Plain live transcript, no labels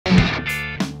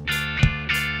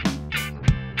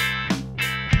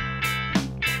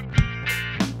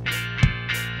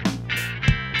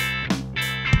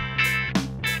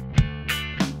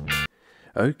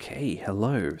Okay,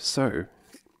 hello. So,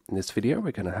 in this video,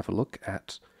 we're going to have a look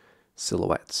at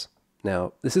silhouettes.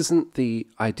 Now, this isn't the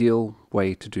ideal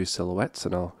way to do silhouettes,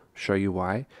 and I'll show you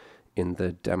why in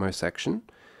the demo section.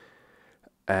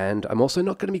 And I'm also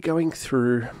not going to be going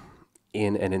through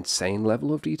in an insane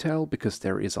level of detail because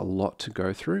there is a lot to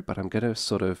go through, but I'm going to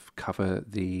sort of cover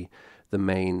the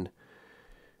main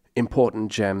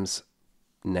important gems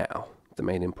now, the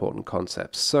main important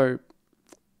concepts. So,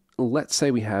 let's say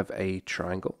we have a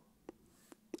triangle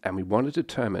and we want to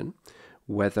determine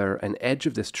whether an edge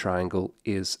of this triangle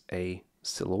is a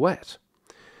silhouette.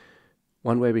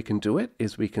 One way we can do it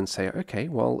is we can say, okay,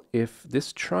 well, if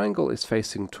this triangle is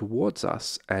facing towards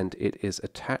us and it is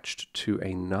attached to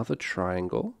another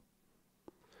triangle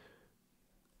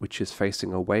which is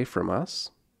facing away from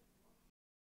us,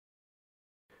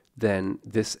 then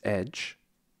this edge,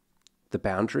 the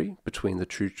boundary between the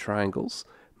two triangles,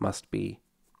 must be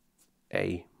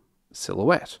a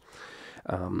silhouette.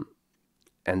 And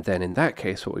then in that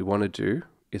case, what we want to do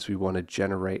is we want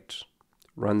to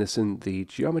run this in the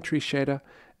geometry shader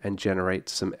and generate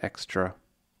some extra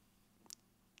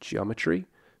geometry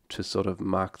to sort of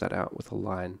mark that out with a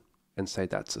line and say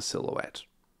that's a silhouette.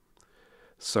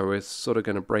 So we're sort of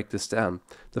going to break this down.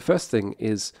 The first thing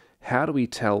is, how do we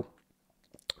tell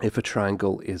if a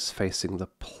triangle is facing the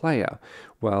player?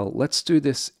 Well, let's do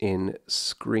this in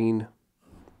screen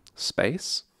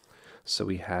space. So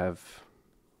we have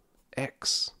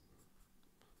X,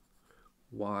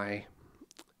 Y,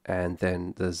 and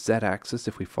then the Z-axis.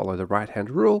 If we follow the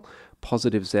right-hand rule,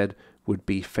 positive Z would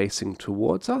be facing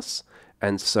towards us.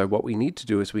 And so what we need to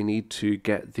do is we need to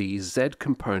get the Z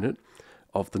component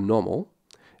of the normal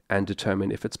and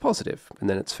determine if it's positive, and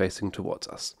then it's facing towards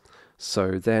us.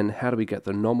 So then how do we get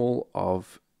the normal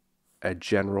of a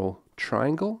general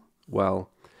triangle?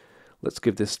 Well, let's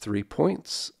give this 3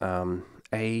 points,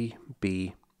 A,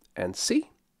 B, and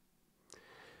C.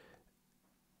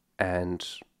 And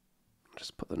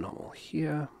just put the normal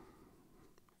here.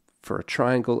 For a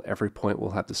triangle, every point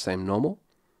will have the same normal.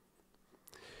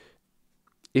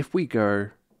 If we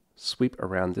go sweep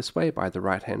around this way by the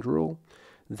right-hand rule,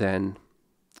 then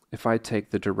if I take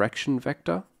the direction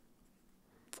vector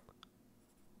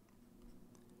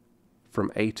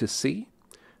from A to C,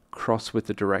 cross with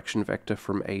the direction vector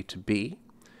from A to B,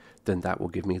 then that will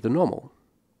give me the normal.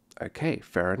 Okay,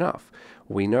 fair enough.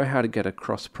 We know how to get a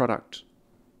cross product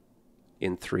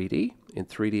in 3D. In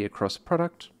 3D, a cross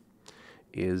product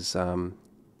is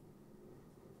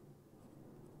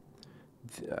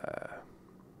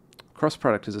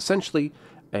essentially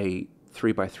a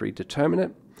 3x3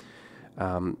 determinant,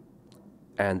 and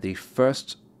the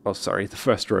first row is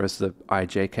the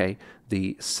ijk.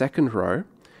 The second row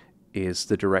is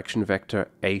the direction vector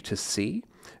A to C.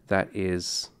 That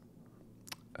is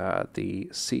the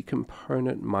C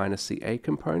component minus the A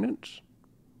component.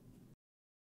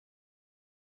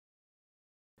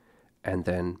 And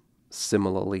then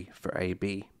similarly for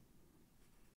AB.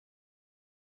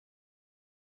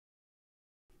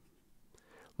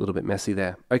 A little bit messy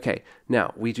there. Okay,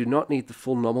 now we do not need the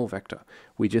full normal vector.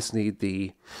 We just need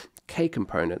the K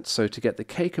component. So to get the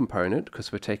K component,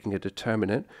 because we're taking a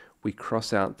determinant, we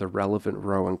cross out the relevant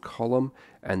row and column,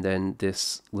 and then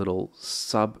this little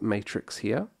sub matrix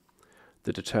here,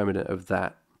 the determinant of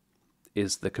that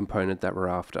is the component that we're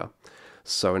after.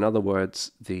 So in other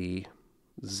words, the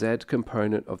Z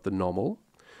component of the normal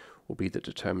will be the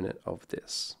determinant of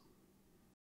this.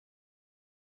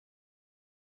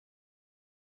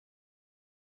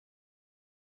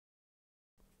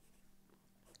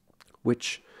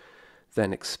 Which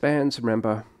then expands.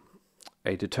 Remember,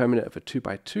 a determinant of a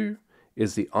 2x2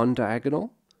 is the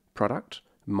on-diagonal product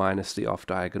minus the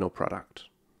off-diagonal product.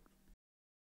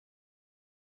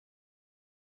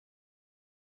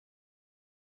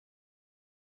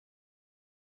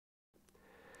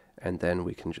 And then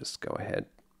we can just go ahead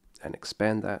and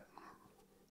expand that.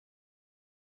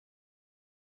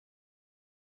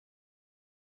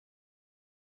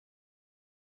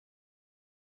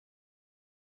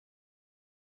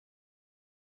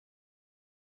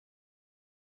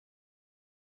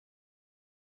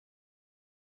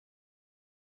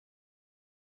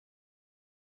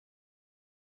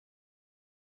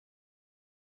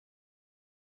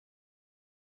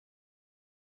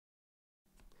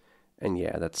 And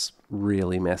yeah, that's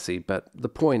really messy, but the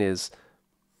point is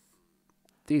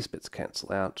these bits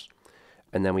cancel out.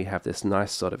 And then we have this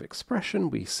nice sort of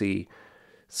expression. We see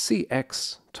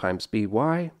cx times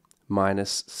by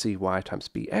minus cy times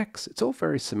bx. It's all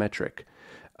very symmetric.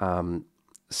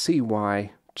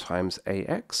 Cy times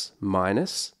ax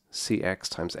minus cx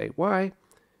times ay,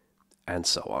 and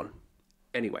so on.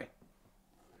 Anyway,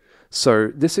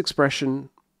 So this expression,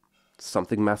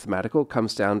 something mathematical,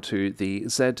 comes down to the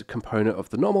z component of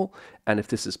the normal, and if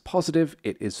this is positive,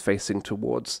 it is facing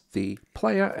towards the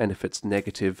player, and if it's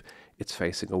negative, it's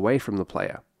facing away from the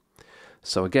player.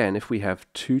 So again, if we have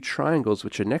two triangles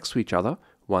which are next to each other,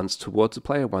 one's towards the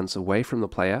player, one's away from the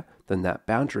player, then that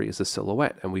boundary is a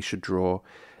silhouette, and we should draw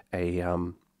a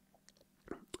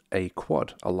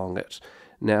quad along it.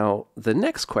 Now, the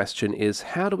next question is,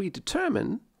 how do we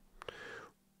determine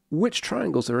which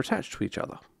triangles are attached to each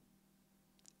other?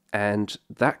 And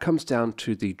that comes down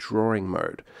to the drawing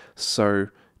mode. So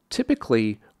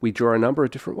typically, we draw a number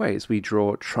of different ways. We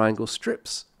draw triangle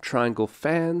strips, triangle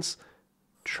fans,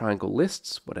 triangle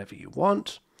lists, whatever you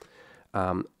want.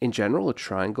 In general, a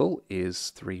triangle is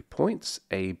 3 points,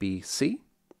 A, B, C.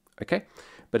 Okay,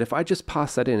 but if I just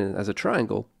pass that in as a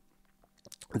triangle,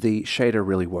 the shader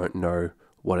really won't know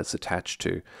what it's attached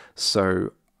to.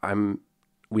 So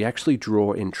we actually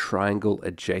draw in triangle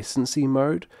adjacency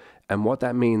mode, and what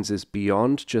that means is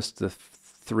beyond just the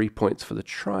 3 points for the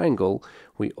triangle,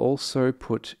 we also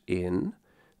put in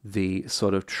the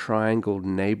sort of triangle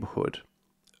neighborhood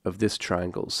of this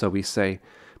triangle. So we say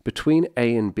between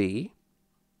A and B,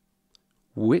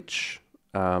 which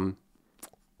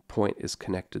point is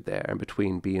connected there, and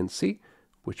between B and C,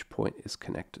 which point is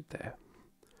connected there.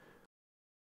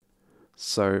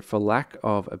 So for lack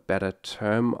of a better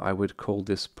term, I would call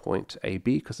this point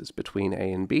AB because it's between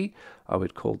A and B. I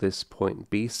would call this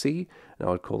point BC, and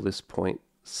I would call this point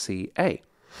CA.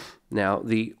 Now,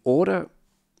 the order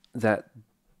that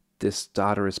this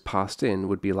data is passed in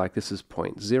would be like this is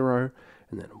point 0,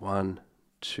 and then 1,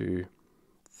 2,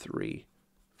 3,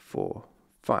 4,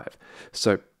 5.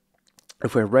 So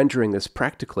if we're rendering this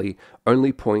practically,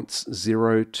 only points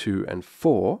 0, 2, and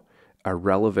 4 are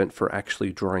relevant for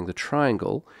actually drawing the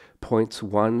triangle. Points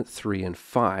 1, 3, and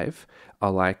 5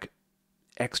 are like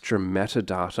extra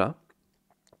metadata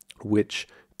which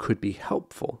could be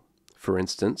helpful, for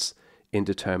instance, in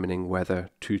determining whether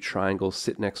two triangles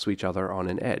sit next to each other on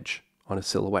an edge, on a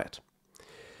silhouette.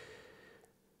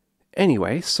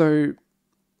 Anyway, so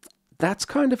that's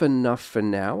kind of enough for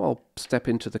now. I'll step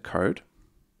into the code.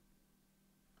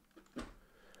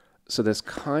 So there's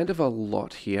kind of a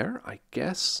lot here, I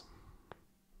guess.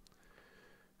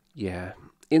 Yeah,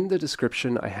 in the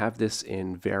description, I have this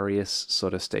in various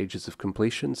sort of stages of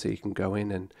completion, so you can go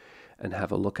in and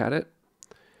have a look at it.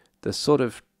 There's sort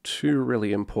of two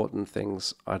really important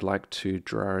things I'd like to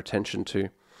draw our attention to.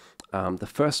 The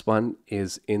first one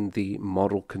is in the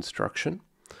model construction.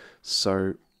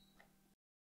 So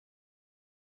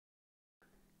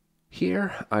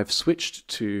here I've switched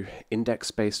to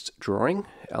index-based drawing,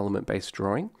 element-based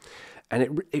drawing,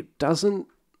 and it doesn't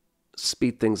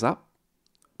speed things up,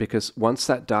 because once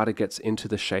that data gets into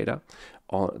the shader,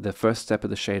 the first step of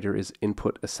the shader is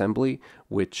input assembly,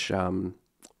 which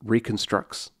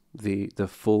reconstructs the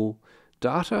full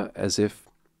data as if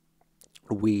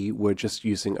we were just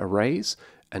using arrays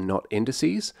and not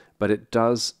indices, but it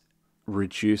does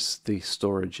reduce the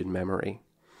storage in memory.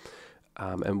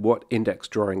 And what index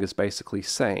drawing is basically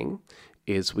saying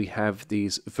is we have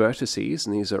these vertices,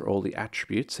 and these are all the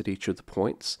attributes at each of the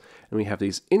points, and we have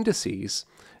these indices,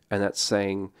 and that's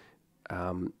saying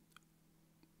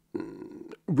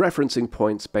referencing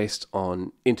points based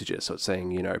on integers. So it's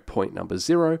saying, you know, point number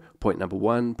 0, point number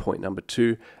 1, point number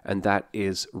 2, and that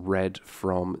is read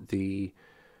from the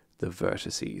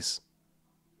vertices,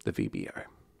 the VBO.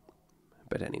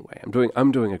 But anyway,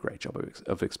 I'm doing a great job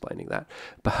of explaining that.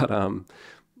 But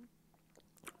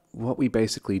what we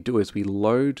basically do is we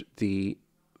load the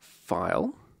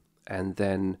file and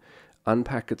then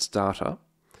unpack its data,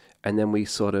 and then we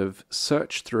sort of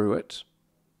search through it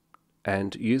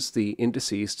and use the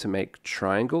indices to make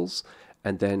triangles,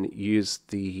 and then use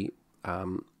the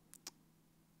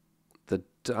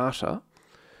data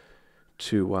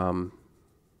to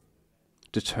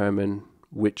determine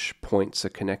which points are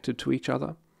connected to each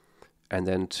other, and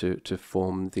then to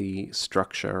form the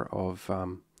structure of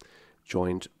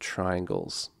joined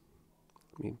triangles.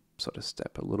 Let me sort of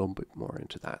step a little bit more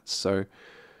into that. So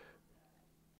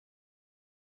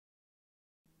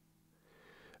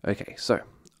okay, so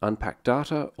unpack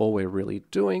data, all we're really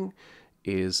doing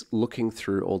is looking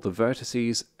through all the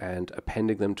vertices and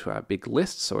appending them to our big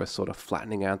list, so we're sort of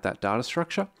flattening out that data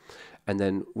structure. And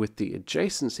then with the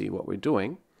adjacency, what we're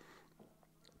doing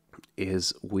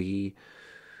is we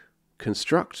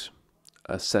construct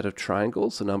a set of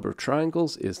triangles. The number of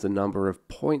triangles is the number of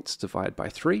points divided by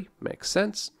 3, makes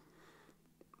sense.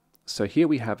 So here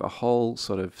we have a whole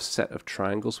sort of set of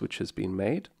triangles which has been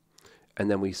made. And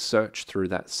then we search through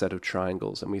that set of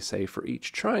triangles, and we say for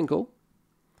each triangle,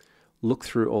 look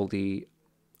through all the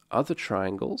other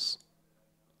triangles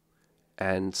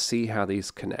and see how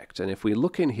these connect. And if we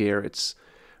look in here, it's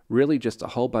really just a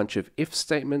whole bunch of if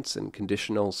statements and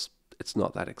conditionals. It's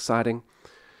not that exciting.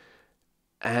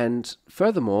 And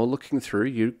furthermore, looking through,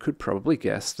 you could probably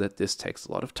guess that this takes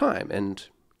a lot of time. And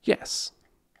yes,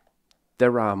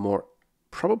 there are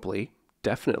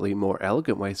definitely more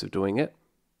elegant ways of doing it.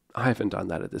 I haven't done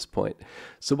that at this point.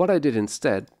 So what I did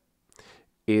instead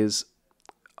is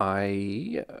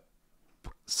I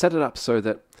set it up so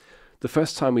that the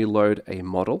first time we load a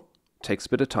model takes a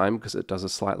bit of time because it does a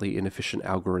slightly inefficient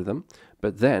algorithm,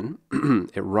 but then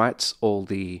it writes all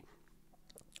the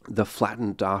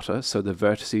flattened data, so the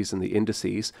vertices and the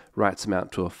indices, writes them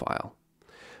out to a file.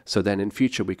 So then in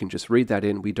future we can just read that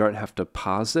in. We don't have to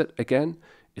parse it again.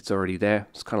 It's already there.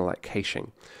 It's kind of like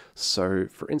caching. So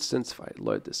for instance, if I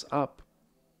load this up,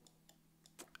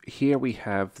 here we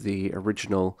have the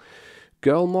original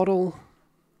girl model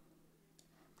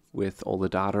with all the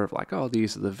data of like, oh,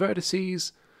 these are the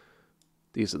vertices,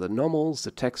 these are the normals,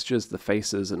 the textures, the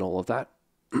faces, and all of that.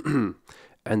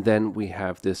 And then we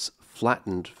have this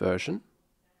flattened version,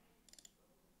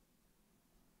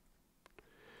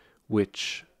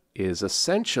 which is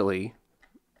essentially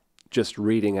just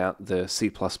reading out the C++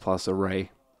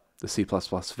 array, the C++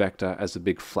 vector, as a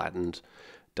big flattened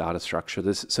data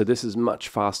structure. So this is much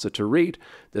faster to read.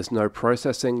 There's no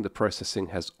processing. The processing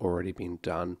has already been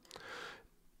done.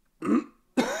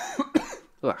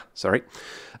 Sorry.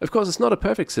 Of course, it's not a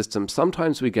perfect system.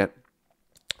 Sometimes we get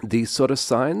these sort of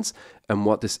signs, and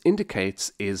what this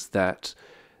indicates is that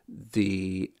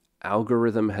the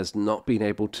algorithm has not been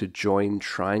able to join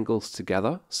triangles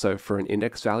together. So for an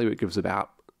index value, it gives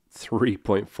about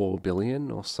 3.4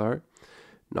 billion or so.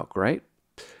 Not great,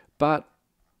 but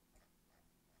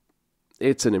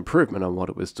it's an improvement on what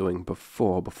it was doing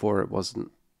before. Before it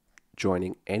wasn't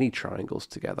joining any triangles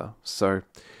together. So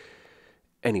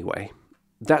anyway,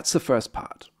 that's the first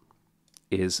part,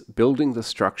 is building the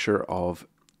structure of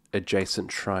adjacent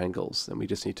triangles. And we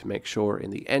just need to make sure in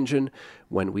the engine,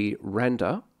 when we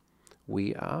render,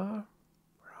 where are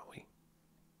we?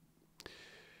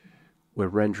 We're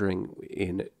rendering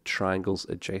in triangles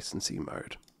adjacency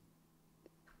mode.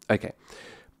 Okay,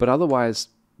 but otherwise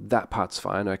that part's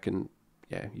fine.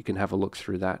 You can have a look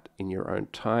through that in your own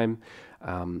time.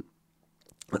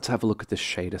 Let's have a look at the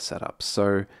shader setup.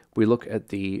 So we look at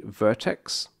the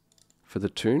vertex for the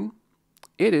toon.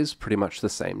 It is pretty much the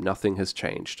same. Nothing has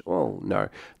changed. Well, no.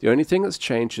 The only thing that's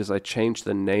changed is I changed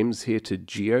the names here to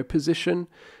geoposition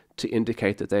to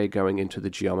indicate that they're going into the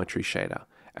geometry shader.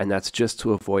 And that's just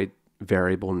to avoid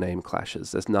variable name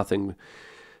clashes. There's nothing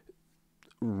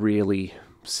really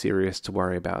serious to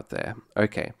worry about there.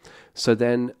 Okay, so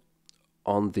then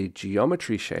on the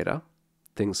geometry shader,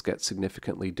 things get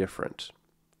significantly different.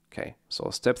 Okay, so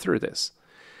I'll step through this.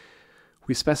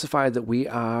 We specify that we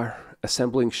are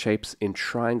assembling shapes in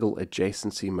triangle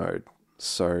adjacency mode.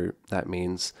 So that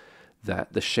means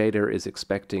that the shader is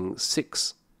expecting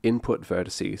 6 input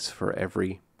vertices for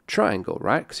every triangle,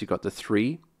 right? Because you've got the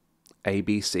 3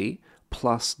 ABC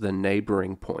plus the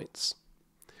neighboring points.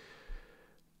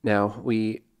 Now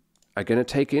we are going to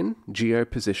take in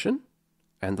geoposition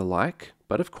and the like,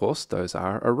 but of course those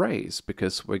are arrays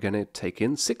because we're going to take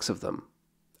in 6 of them.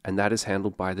 And that is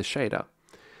handled by the shader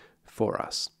for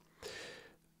us.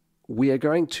 We are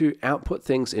going to output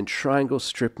things in triangle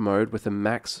strip mode with a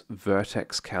max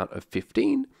vertex count of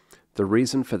 15. The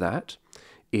reason for that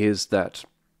is that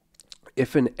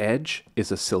if an edge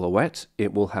is a silhouette,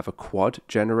 it will have a quad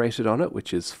generated on it,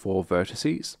 which is 4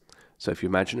 vertices. So if you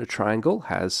imagine a triangle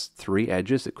has 3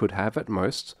 edges, it could have at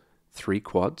most 3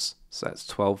 quads. So that's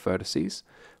 12 vertices,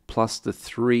 plus the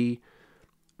 3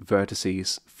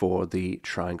 vertices for the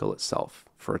triangle itself,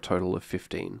 for a total of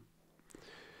 15.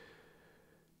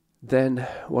 Then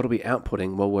what are we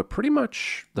outputting? Well, we're pretty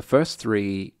much, the first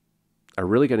 3 are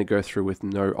really going to go through with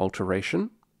no alteration.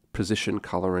 Position,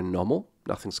 color, and normal.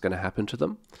 Nothing's going to happen to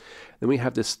them. Then we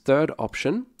have this fourth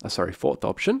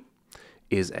option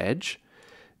is edge.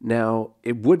 Now,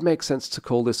 it would make sense to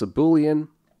call this a Boolean.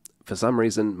 For some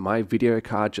reason, my video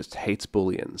card just hates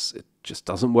Booleans. It just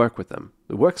doesn't work with them.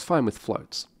 It works fine with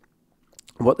floats.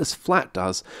 What this flat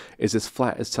does is this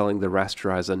flat is telling the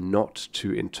rasterizer not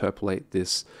to interpolate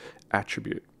this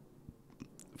attribute,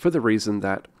 for the reason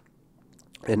that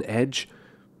an edge,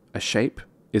 a shape,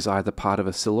 is either part of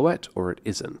a silhouette or it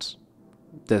isn't.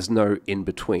 There's no in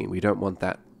between. We don't want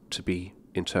that to be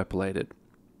interpolated.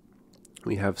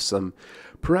 We have some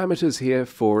parameters here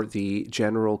for the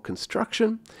general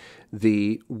construction.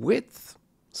 The width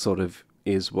sort of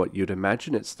is what you'd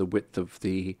imagine. It's the width of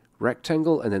the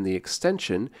rectangle, and then the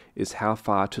extension is how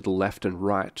far to the left and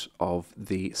right of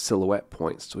the silhouette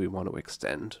points do we want to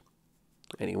extend.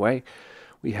 Anyway,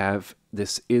 we have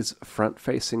this is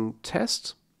front-facing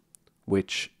test,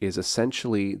 which is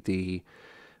essentially the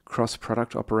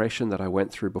cross-product operation that I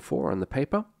went through before on the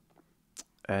paper.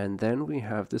 And then we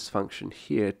have this function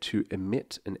here to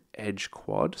emit an edge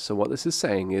quad. So what this is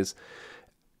saying is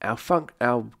our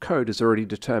code has already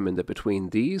determined that between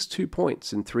these 2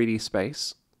 points in 3D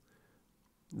space,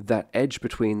 that edge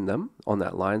between them on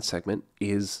that line segment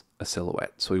is a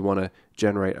silhouette. So we want to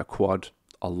generate a quad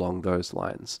along those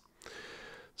lines.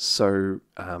 So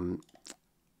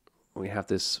we have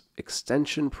this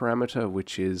extension parameter,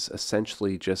 which is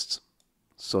essentially just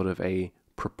sort of a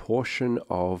proportion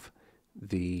of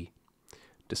the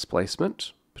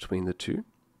displacement between the two.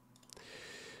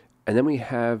 And then we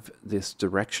have this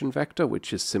direction vector,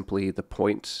 which is simply the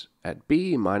point at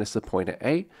B minus the point at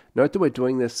A. Note that we're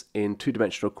doing this in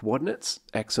two-dimensional coordinates,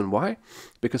 X and Y,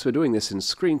 because we're doing this in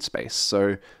screen space.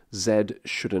 So Z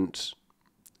shouldn't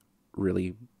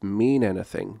really mean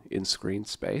anything in screen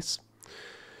space.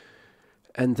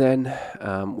 And then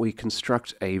we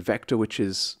construct a vector which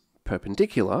is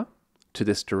perpendicular to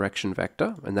this direction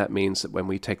vector, and that means that when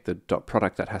we take the dot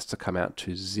product, that has to come out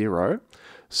to 0.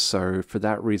 So for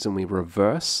that reason, we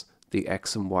reverse the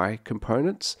X and Y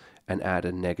components and add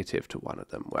a negative to one of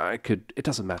them. Well, it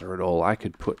doesn't matter at all. I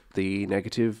could put the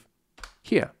negative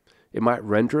here. It might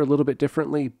render a little bit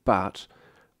differently, but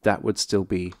that would still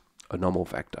be a normal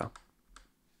vector.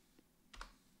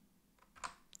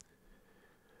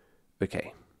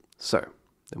 Okay, so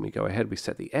then we go ahead, we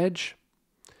set the edge,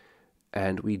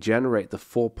 and we generate the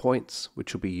 4 points,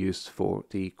 which will be used for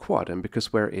the quad. And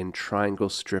because we're in triangle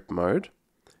strip mode,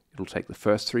 it'll take the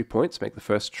first 3 points, make the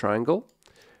first triangle,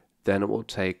 then it will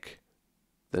take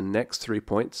the next 3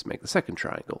 points, make the second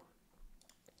triangle.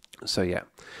 So yeah,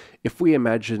 if we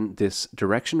imagine this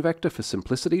direction vector for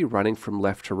simplicity running from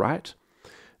left to right,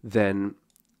 then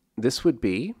this would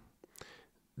be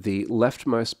the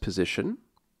leftmost position,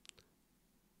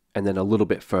 and then a little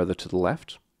bit further to the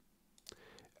left.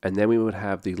 And then we would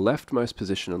have the leftmost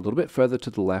position a little bit further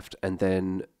to the left, and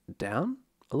then down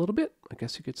a little bit, I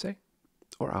guess you could say,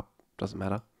 or up, doesn't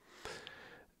matter.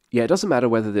 Yeah, it doesn't matter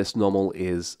whether this normal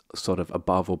is sort of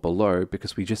above or below,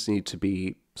 because we just need to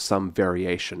be some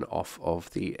variation off of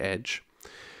the edge.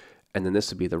 And then this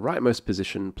would be the rightmost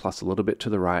position plus a little bit to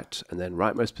the right, and then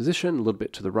rightmost position, a little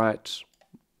bit to the right,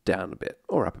 down a bit,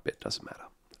 or up a bit, doesn't matter.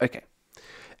 Okay.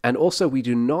 And also we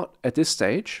do not, at this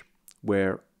stage,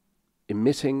 we're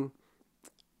emitting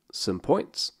some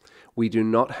points. We do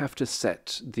not have to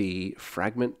set the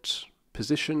fragment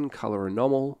position, color, and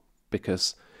normal,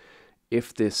 because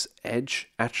if this edge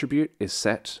attribute is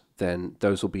set, then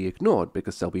those will be ignored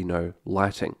because there'll be no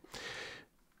lighting.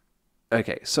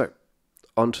 Okay, so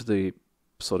onto the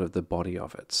sort of the body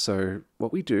of it. So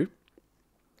what we do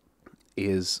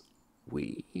is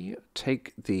we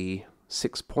take the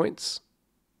 6 points,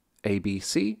 A, B,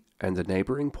 C, and the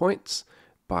neighboring points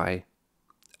by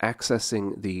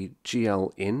accessing the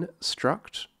GLIN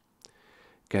struct,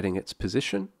 getting its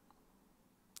position,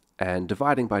 and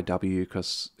dividing by W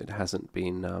because it hasn't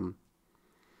been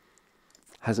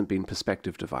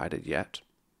perspective divided yet.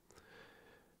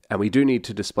 And we do need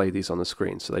to display these on the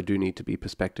screen, so they do need to be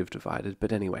perspective divided.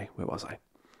 But anyway, where was I?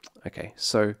 Okay,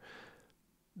 so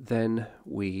then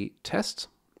we test.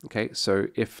 Okay, so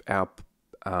if our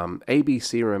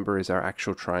ABC, remember, is our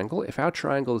actual triangle. If our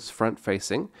triangle is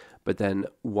front-facing, but then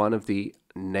one of the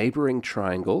neighboring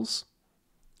triangles,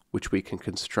 which we can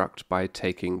construct by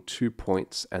taking 2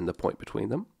 points and the point between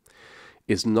them,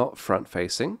 is not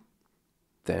front-facing,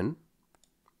 then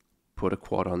put a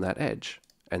quad on that edge,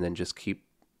 and then just keep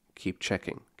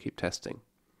checking, keep testing.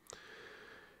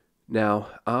 Now,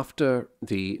 after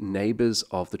the neighbors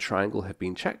of the triangle have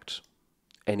been checked,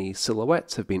 any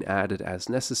silhouettes have been added as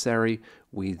necessary,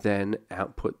 we then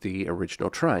output the original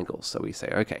triangle. So we say,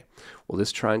 okay, well,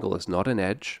 this triangle is not an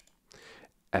edge,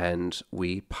 and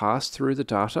we pass through the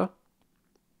data.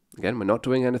 Again, we're not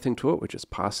doing anything to it, we're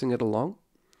just passing it along.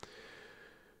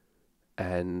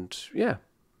 And yeah,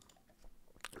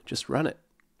 just run it.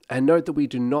 And note that we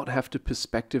do not have to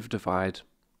perspective divide.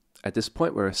 At this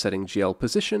point, we're setting GL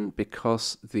position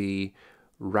because the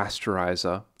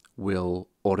rasterizer will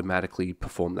automatically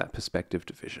perform that perspective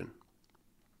division.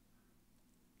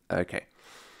 Okay.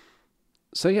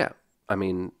 So yeah, I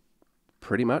mean,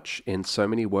 pretty much in so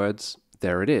many words,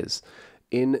 there it is.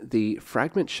 In the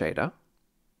fragment shader,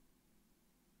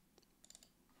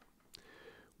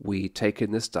 we take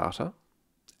in this data,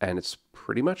 and it's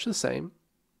pretty much the same.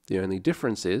 The only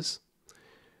difference is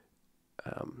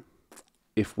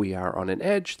if we are on an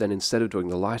edge, then instead of doing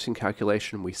the lighting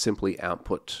calculation, we simply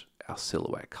output our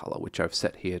silhouette color, which I've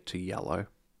set here to yellow.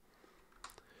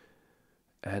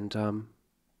 And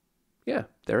yeah,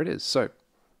 there it is. So,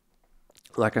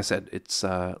 like I said, it's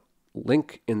a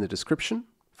link in the description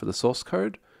for the source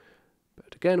code.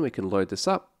 But again, we can load this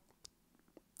up.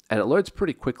 And it loads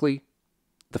pretty quickly.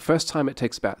 The first time it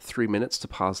takes about 3 minutes to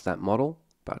parse that model,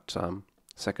 but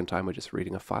second time we're just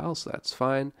reading a file, so that's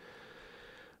fine.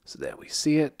 So there we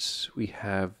see it. We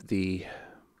have the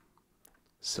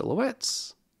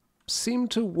silhouettes. Seem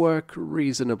to work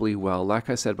reasonably well. Like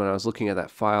I said, when I was looking at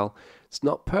that file, it's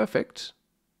not perfect,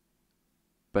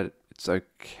 but it's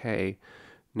okay.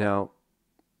 Now,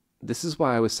 this is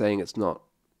why I was saying it's not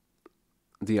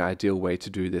the ideal way to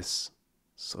do this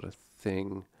sort of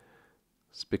thing.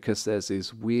 It's because there's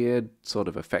these weird sort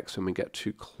of effects when we get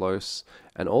too close.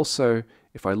 And also,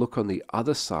 if I look on the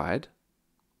other side,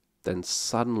 then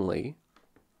suddenly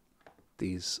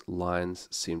these lines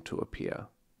seem to appear.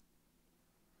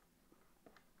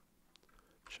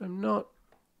 Which I'm not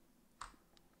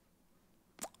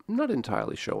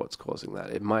entirely sure what's causing that.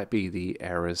 It might be the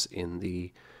errors in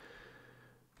the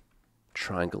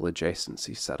triangle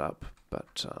adjacency setup,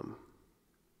 but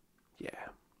yeah.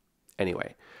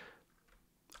 Anyway,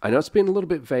 I know it's been a little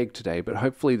bit vague today, but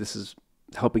hopefully this is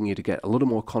helping you to get a little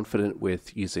more confident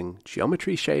with using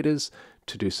geometry shaders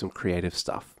to do some creative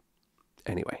stuff.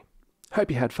 Anyway, hope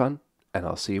you had fun, and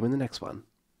I'll see you in the next one.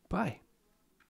 Bye.